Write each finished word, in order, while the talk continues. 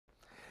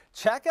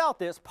Check out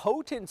this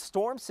potent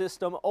storm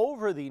system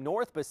over the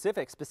North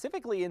Pacific,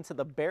 specifically into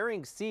the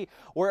Bering Sea,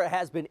 where it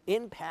has been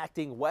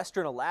impacting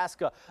western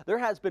Alaska. There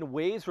has been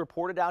waves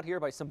reported out here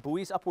by some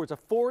buoys upwards of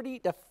 40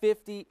 to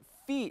 50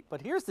 feet.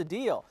 But here's the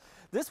deal.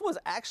 This was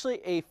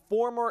actually a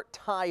former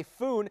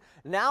typhoon.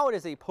 Now it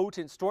is a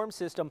potent storm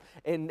system,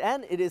 and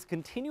then it is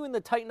continuing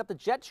to tighten up the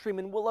jet stream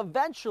and will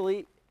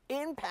eventually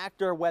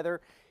impact our weather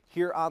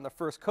here on the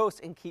first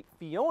coast and keep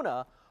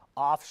Fiona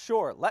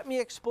offshore. Let me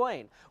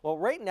explain. Well,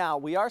 right now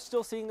we are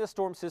still seeing the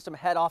storm system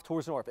head off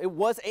towards north. It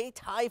was a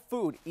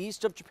typhoon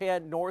east of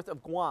Japan, north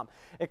of Guam.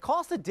 It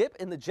caused a dip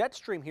in the jet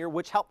stream here,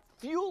 which helped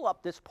fuel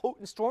up this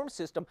potent storm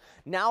system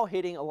now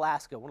hitting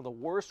Alaska, one of the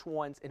worst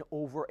ones in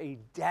over a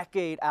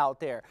decade out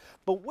there.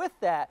 But with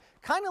that,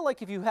 kind of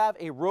like if you have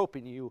a rope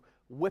and you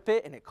whip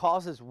it and it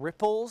causes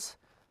ripples,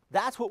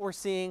 that's what we're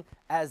seeing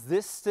as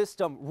this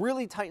system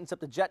really tightens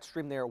up the jet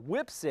stream there,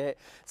 whips it.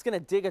 It's going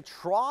to dig a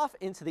trough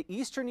into the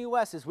eastern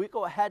U.S. as we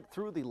go ahead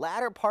through the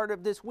latter part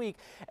of this week.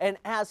 And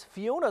as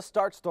Fiona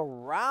starts to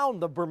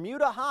round the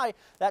Bermuda High,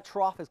 that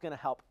trough is going to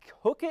help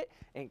hook it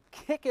and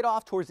kick it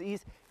off towards the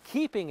east,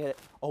 keeping it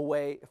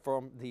away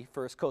from the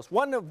first coast.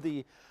 One of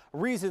the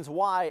reasons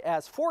why,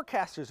 as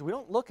forecasters, we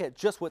don't look at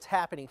just what's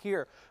happening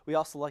here. We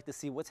also like to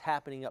see what's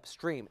happening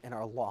upstream in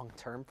our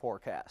long-term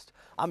forecast.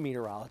 I'm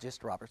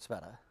meteorologist Robert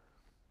Sveta.